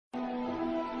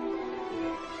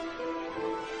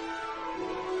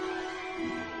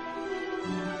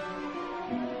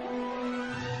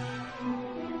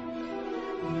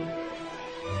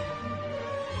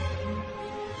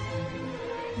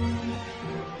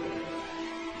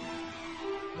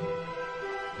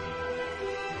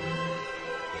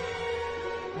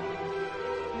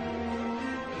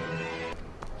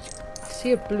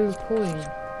see a blue coin.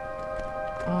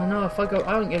 Oh no, if I go,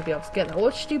 I ain't gonna be able to get that.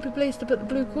 What stupid place to put the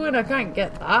blue coin? I can't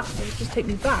get that. It'll just take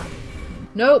me back.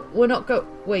 Nope, we're not go.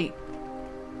 Wait.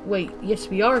 Wait, yes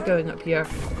we are going up here.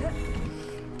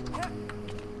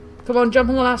 Come on, jump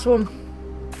on the last one.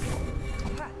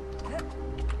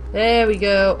 There we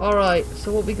go. Alright,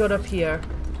 so what we got up here?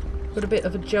 Got a bit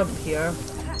of a jump here.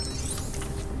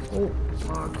 Oh,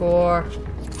 parkour.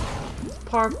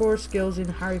 Parkour skills in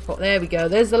Harry Potter. There we go.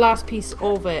 There's the last piece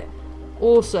of it.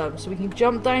 Awesome. So we can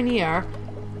jump down here,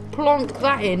 plonk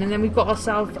that in, and then we've got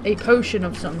ourselves a potion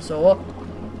of some sort.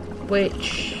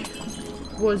 Which...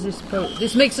 What is this potion?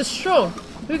 This makes us strong.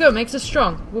 Here we go. Makes us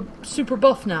strong. We're super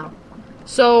buff now.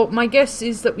 So my guess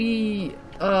is that we...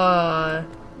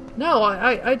 No,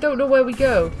 I don't know where we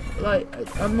go. Like,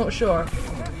 I'm not sure.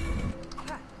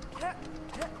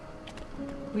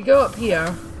 We go up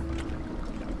here.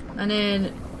 And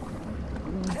then...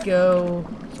 We go...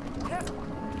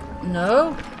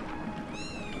 No?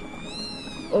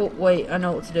 Oh, wait, I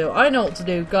know what to do. I know what to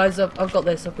do. Guys, I've got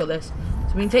this, I've got this.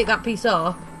 So we can take that piece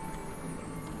off.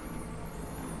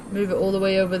 Move it all the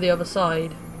way over the other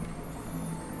side.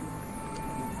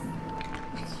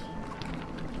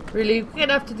 Really? We're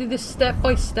gonna have to do this step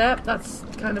by step? That's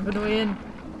kind of annoying.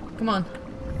 Come on.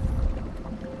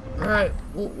 Alright,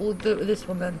 we'll do it with this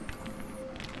one then.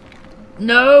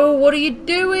 No! What are you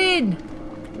doing?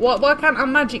 Why can't I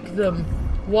magic them?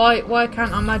 Why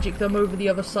can't I magic them over the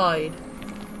other side?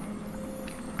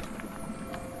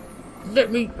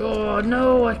 Let me... Oh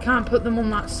no, I can't put them on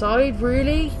that side,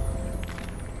 really?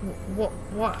 What?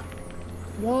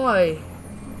 Why?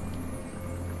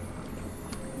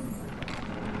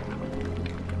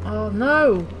 Oh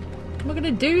no! How am I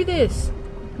gonna do this?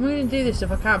 How am I gonna do this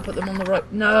if I can't put them on the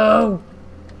right... No!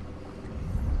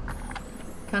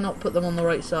 Cannot put them on the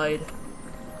right side.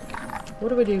 What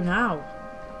do I do now?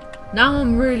 Now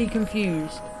I'm really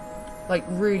confused. Like,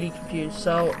 really confused.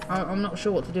 So, I'm not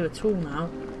sure what to do at all now.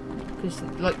 Because,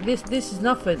 like, this is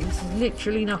nothing. This is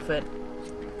literally nothing.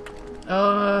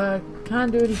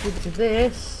 Can't do anything to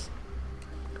this.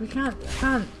 We can't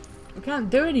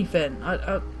do anything.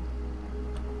 I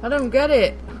don't get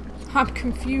it. I'm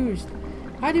confused.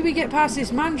 How do we get past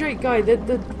this mandrake guy?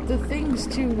 The things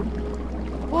to...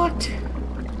 What?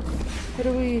 How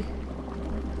do we...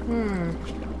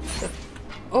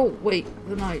 Oh, wait,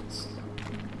 the knights.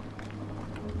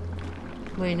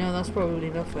 Wait, no, that's probably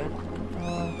nothing.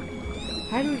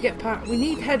 How do we get past... We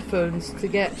need headphones to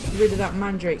get rid of that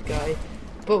mandrake guy.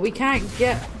 But we can't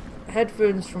get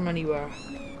headphones from anywhere.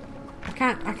 I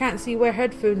can't see where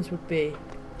headphones would be.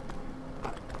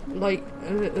 Like,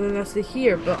 unless they're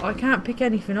here, but I can't pick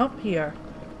anything up here.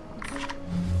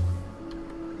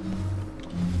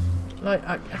 Like,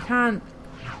 I can't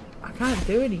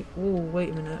do any... Oh, wait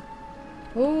a minute.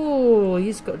 Oh,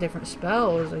 he's got different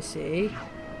spells, I see.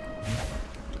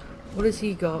 What has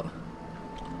he got?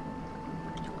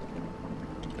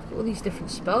 Look at all these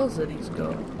different spells that he's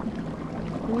got.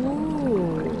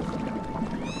 Ooh.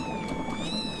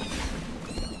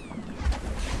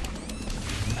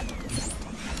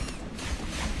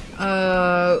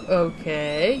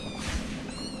 Okay.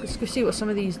 Let's go see what some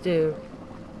of these do.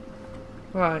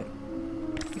 Right.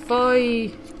 If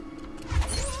I...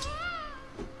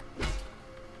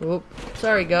 Oh,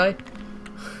 sorry, guy.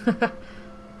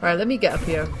 Alright, let me get up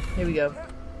here. Here we go.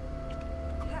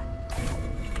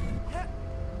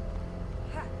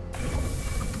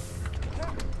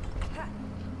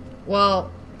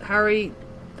 Well, Harry,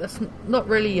 that's not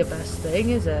really your best thing,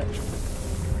 is it?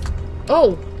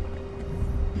 Oh!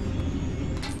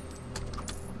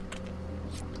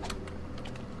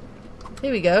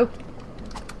 Here we go.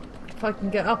 If I can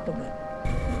get up on it.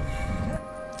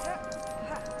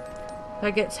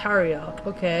 That gets Harry up,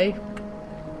 okay.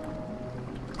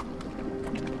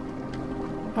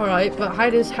 Alright, but how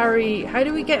does Harry... How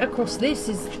do we get across this?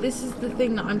 This is the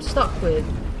thing that I'm stuck with.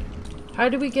 How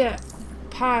do we get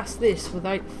past this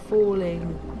without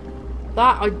falling?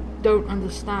 That I don't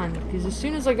understand. Because as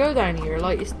soon as I go down here,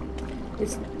 like,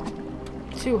 it's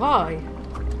too high.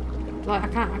 Like,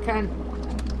 I can't...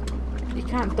 You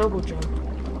can't double jump.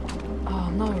 Oh,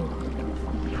 no.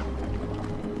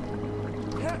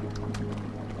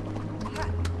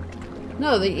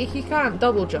 No, you can't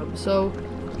double jump, so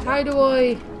how do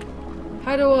I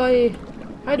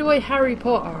Harry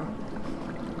Potter?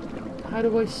 How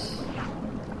do I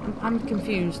I'm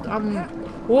confused.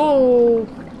 Whoa!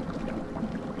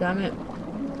 Damn it.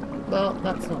 Well,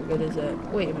 that's not good, is it?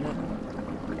 Wait a minute.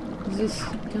 Is this,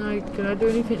 can I do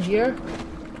anything here?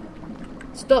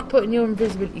 Stop putting your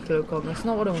invisibility cloak on, that's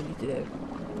not what I want you to do.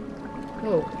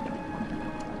 Oh.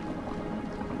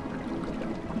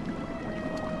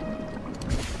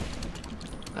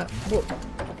 What?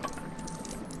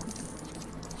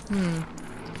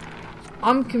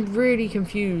 I'm really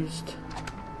confused.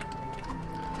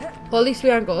 Well, at least we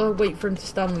haven't got to wait for him to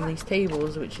stand on these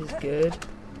tables, which is good.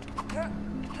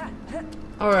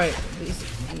 Alright.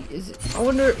 I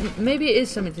wonder, maybe it is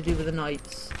something to do with the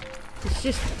knights. It's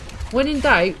just, when in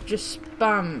doubt, just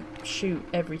spam shoot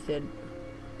everything.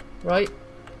 Right?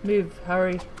 Move,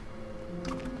 Harry.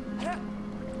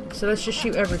 So let's just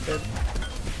shoot everything.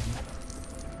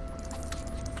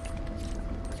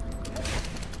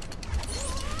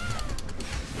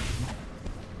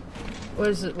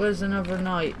 Where's another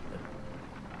knight?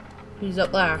 He's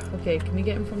up there. Okay, can we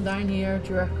get him from down here, do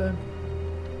you reckon?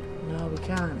 No, we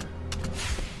can't.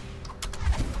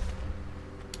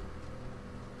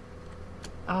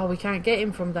 Oh, we can't get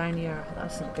him from down here.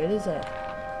 That's not good, is it?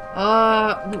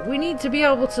 We need to be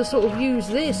able to sort of use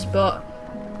this, but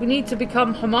we need to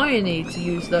become Hermione to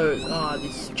use those. Ah,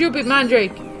 this stupid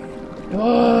mandrake!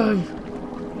 Why?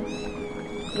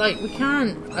 Like, we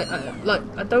can't.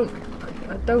 I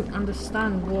don't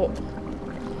understand what.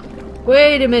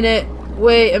 Wait a minute.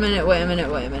 Wait a minute.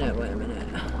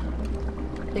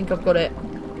 I think I've got it.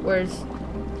 Where's?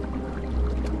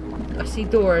 I see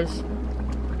doors.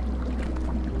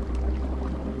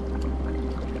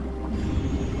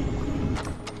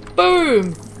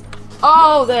 Boom!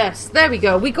 Oh, there we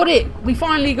go. We got it. We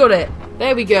finally got it.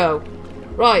 There we go.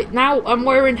 Right, now I'm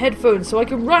wearing headphones so I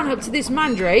can run up to this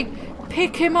mandrake,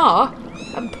 pick him up,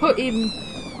 and put him...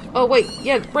 Oh, wait.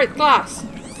 Yeah, break glass.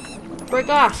 Break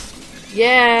glass.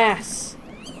 Yes.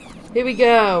 Here we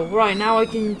go. Right, now I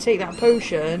can take that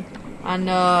potion and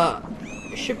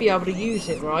should be able to use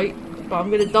it, right? But I'm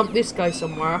going to dump this guy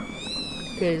somewhere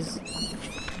because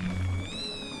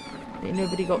ain't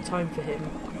nobody got time for him.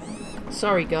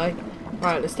 Sorry, guy.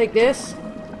 Right, let's take this.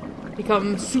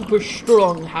 Become super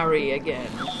strong, Harry, again.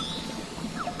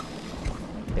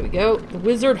 There we go. The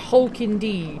Wizard Hulk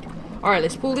indeed. Alright,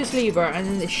 let's pull this lever, and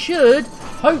then it should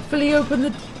hopefully open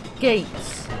the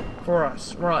gates for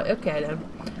us. Right, okay then.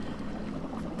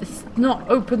 It's not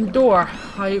open the door.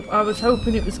 I was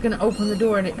hoping it was going to open the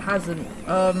door, and it hasn't.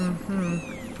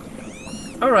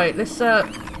 Alright, let's,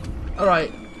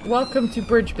 alright. Welcome to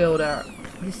Bridge Builder.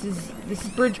 This is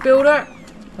Bridge Builder.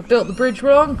 I built the bridge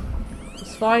wrong.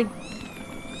 It's fine.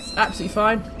 It's absolutely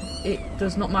fine. It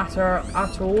does not matter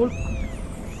at all.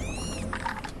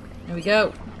 There we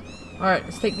go. Alright,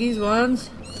 let's take these ones.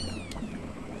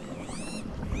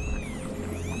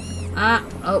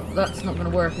 Oh, that's not going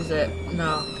to work, is it?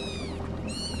 No.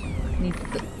 Need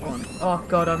that one. Oh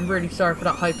god, I'm really sorry for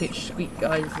that high-pitched squeak,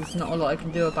 guys. There's not a lot I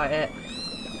can do about it.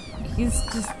 He's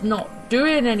just not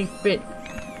doing anything.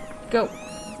 Go.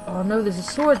 Oh no, there's a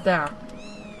sword there.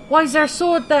 Why is there a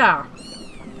sword there?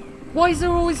 Why is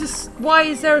there always a... Why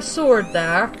is there a sword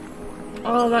there?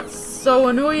 Oh, that's so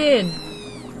annoying.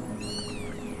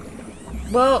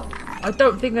 Well, I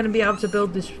don't think I'm going to be able to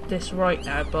build this right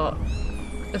now, but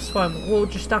that's fine. We'll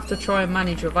just have to try and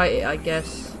manage without it, I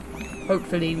guess.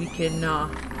 Hopefully we can,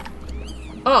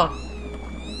 Oh,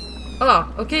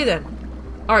 okay then.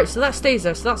 Alright, so that stays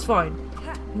there, so that's fine.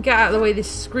 Get out of the way of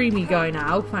this screamy guy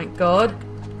now, thank God.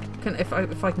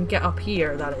 If I can get up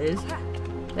here, that is.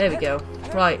 There we go.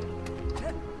 Right.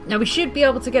 Now we should be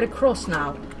able to get across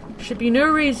now. Should be no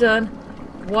reason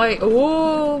why...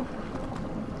 Oh!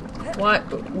 Why...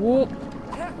 Oh.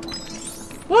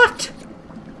 What?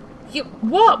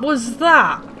 What was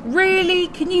that? Really?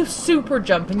 Can you super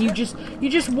jump and you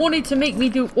just wanted to make me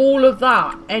do all of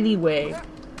that anyway?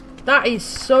 That is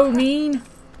so mean.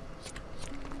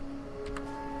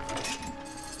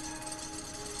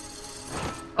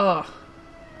 Oh.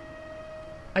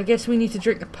 I guess we need to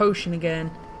drink the potion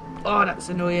again. Oh, that's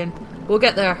annoying. We'll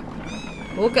get there.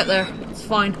 We'll get there. It's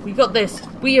fine. We got this.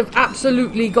 We have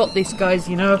absolutely got this, guys,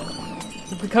 you know.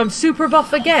 We've become super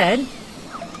buff again.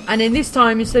 And then this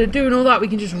time, instead of doing all that, we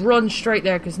can just run straight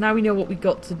there. Because now we know what we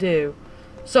got to do.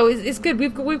 So it's good.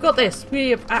 We've got this.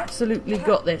 We have absolutely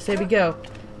got this. Here we go.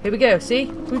 Here we go. See?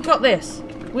 We've got this.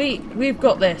 We've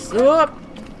got this. Oh.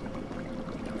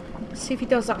 See if he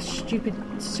does that stupid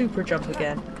super jump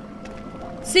again.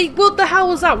 See, what the hell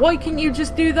was that? Why couldn't you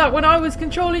just do that when I was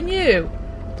controlling you?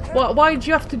 Why'd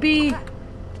you have to be...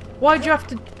 Why'd you have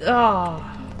to... Oh,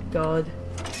 God.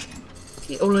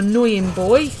 You little annoying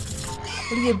boy.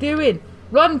 What are you doing?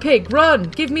 Run, pig, run!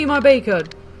 Give me my bacon.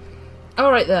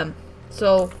 Alright then.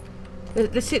 So,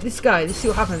 let's hit this guy. Let's see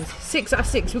what happens. 6 out of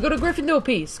 6. We've got a Gryffindor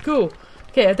piece. Cool.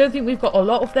 Okay, I don't think we've got a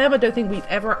lot of them. I don't think we've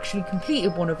ever actually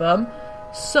completed one of them.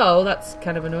 So, that's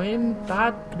kind of annoying.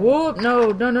 Bad. Whoa,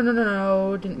 no.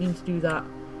 Didn't mean to do that.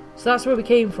 So that's where we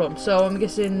came from. So, I'm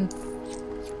guessing...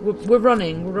 We're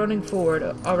running. We're running forward.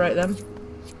 Alright then.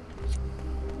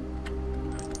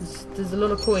 There's a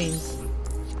lot of coins.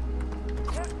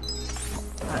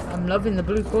 I'm loving the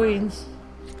blue coins.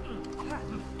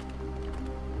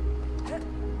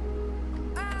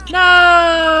 No!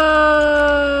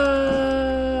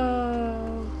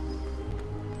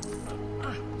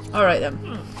 Alright then.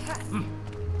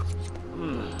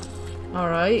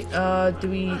 Alright, do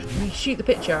we shoot the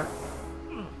picture?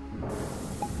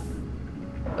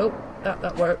 Oh,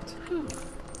 that worked. You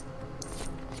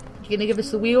gonna give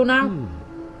us the wheel now?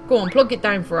 Go on, plug it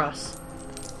down for us.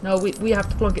 No, we have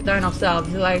to plug it down ourselves.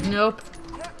 You're like, nope.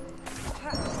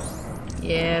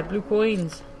 Yeah, blue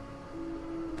coins.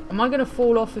 Am I gonna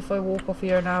fall off if I walk off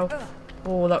here now?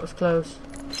 Oh, that was close.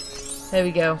 There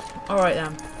we go. Alright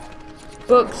then.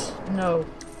 Books? No.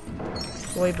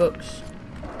 Boy, books.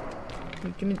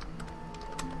 Give me...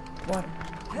 What?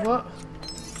 What?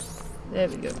 There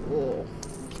we go. Whoa.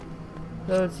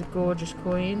 Loads of gorgeous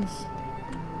coins.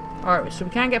 Alright, so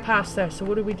we can't get past there, so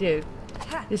what do we do?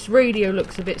 This radio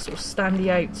looks a bit sort of standy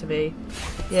out to me.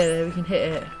 Yeah, there, we can hit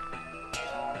it.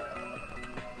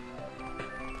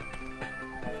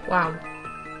 Wow.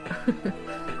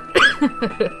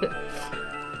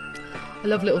 I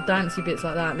love little dancey bits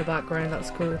like that in the background, that's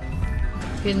cool.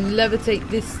 You can levitate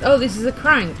this. Oh, this is a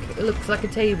crank. It looks like a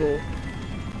table.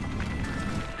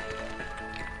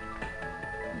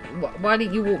 Why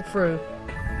didn't you walk through?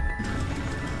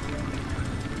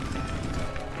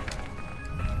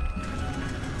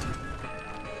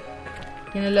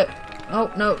 Gonna look. Oh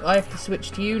no, I have to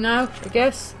switch to you now, I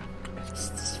guess.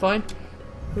 It's fine.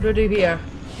 What do I do here?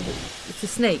 It's a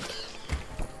snake.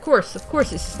 Of course,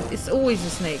 it's always a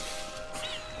snake.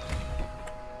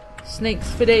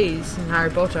 Snakes for days in Harry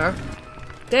Potter.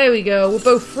 There we go, we're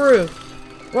both through.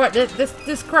 Right,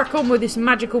 let's crack on with this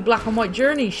magical black and white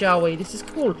journey, shall we? This is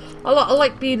cool. I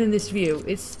like being in this view.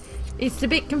 It's a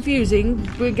bit confusing,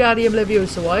 Wingardium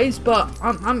Leviosa wise, but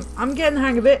I'm getting the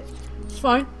hang of it. It's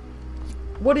fine.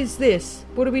 What is this?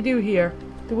 What do we do here?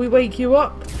 Do we wake you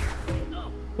up?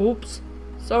 Oops.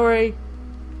 Sorry.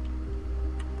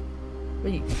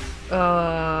 Wait.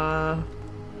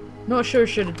 Not sure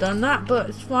should have done that, but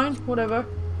it's fine. Whatever.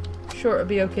 Sure it'll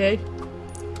be okay.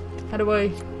 How do I...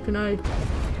 Can I...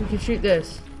 We can shoot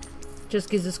this. Just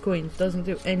gives us coins. Doesn't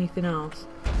do anything else.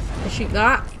 I shoot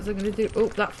that. What's I going to do? Oh,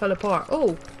 that fell apart.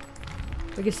 Oh.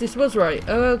 I guess this was right.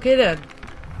 Oh, okay then.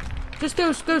 Just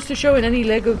goes to show in any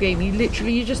Lego game, you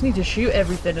just need to shoot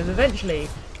everything and eventually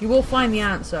you will find the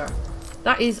answer.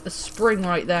 That is a spring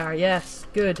right there, yes,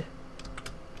 good.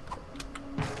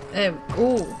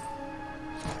 Oh.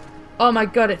 Oh my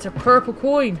god, it's a purple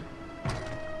coin.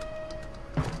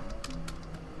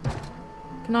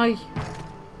 Can I...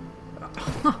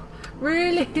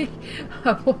 Really?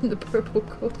 I want the purple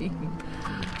coin.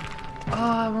 Oh,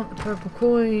 I want the purple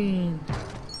coin.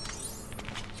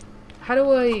 How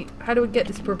do I get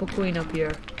this purple coin up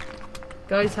here?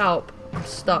 Guys, help. I'm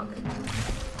stuck.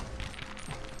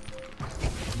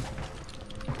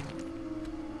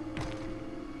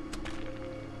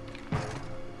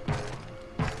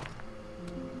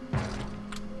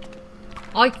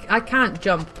 I can't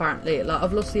jump apparently. Like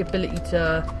I've lost the ability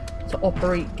to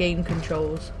operate game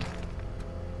controls.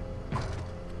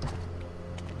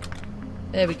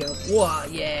 There we go. Whoa,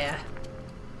 yeah.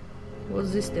 What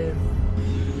does this do?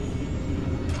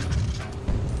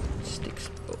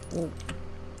 Oh.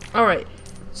 Alright,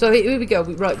 so here we go.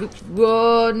 Right,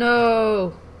 whoa,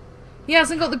 no. He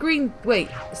hasn't got the green. Wait,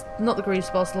 it's not the green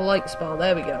spell, it's the light spell.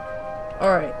 There we go.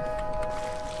 Alright.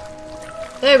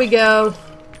 There we go.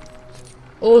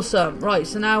 Awesome. Right,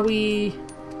 so now we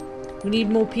need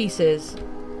more pieces.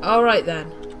 Alright then.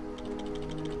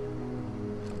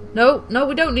 No,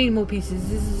 we don't need more pieces.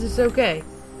 This is okay.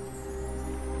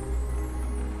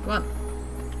 Come on.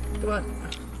 Come on.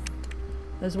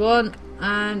 There's one.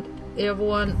 And the other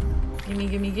one. Gimme,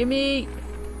 gimme, gimme.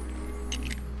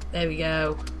 There we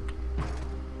go.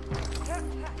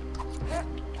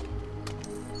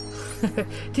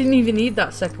 Didn't even need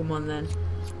that second one then.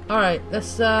 Alright,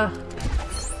 let's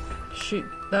shoot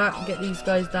that and get these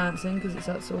guys dancing because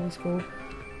that's always cool.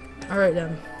 Alright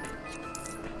then.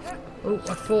 Oh,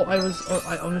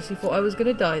 I honestly thought I was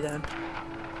gonna die then.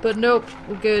 But nope,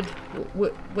 we're good.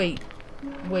 Wait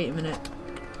a minute.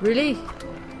 Really?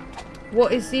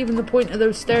 What is even the point of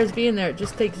those stairs being there? It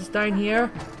just takes us down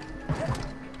here.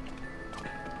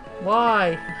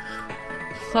 Why?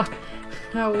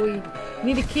 How we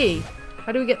need a key.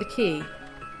 How do we get the key?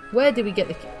 Where do we get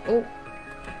the key? Oh.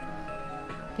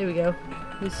 Here we go.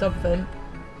 Here's something.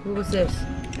 What was this?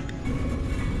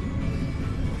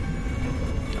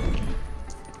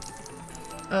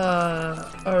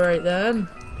 Alright then.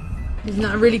 Isn't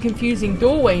that a really confusing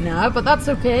doorway now? But that's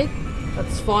okay.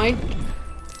 That's fine.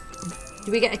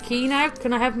 Do we get a key now?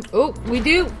 Can I have... Oh, we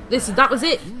do! That was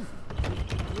it!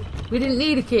 We didn't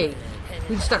need a key.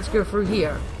 We just had to go through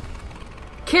here.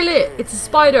 Kill it! It's a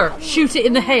spider! Shoot it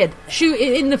in the head! Shoot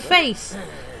it in the face!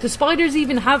 Do spiders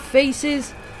even have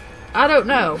faces? I don't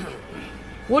know.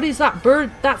 What is that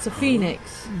bird? That's a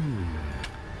phoenix.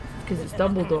 Because it's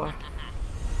Dumbledore.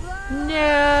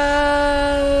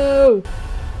 No!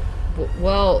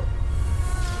 Well,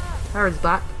 Harry's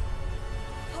back.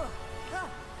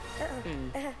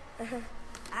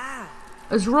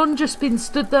 Has Ron just been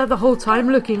stood there the whole time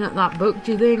looking at that book,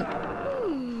 do you think?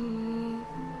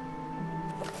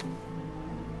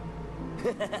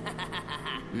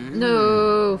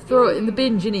 No, throw it in the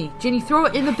bin, Ginny. Ginny, throw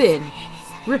it in the bin.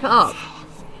 Rip it up.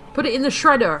 Put it in the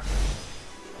shredder.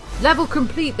 Level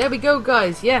complete. There we go,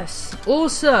 guys. Yes.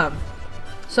 Awesome.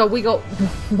 So we got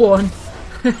one.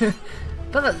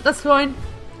 But that's fine.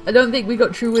 I don't think we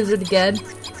got True Wizard again.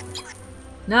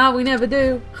 No, we never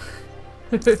do.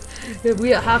 Are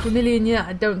we at 500,000 yet?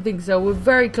 I don't think so. We're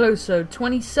very close though.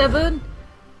 27?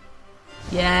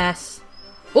 Yes.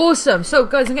 Awesome. So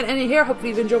guys, I'm going to end it here. Hopefully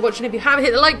you've enjoyed watching. If you have,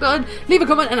 hit the like button, leave a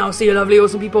comment, and I'll see you lovely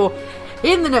awesome people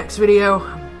in the next video.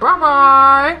 Bye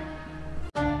bye.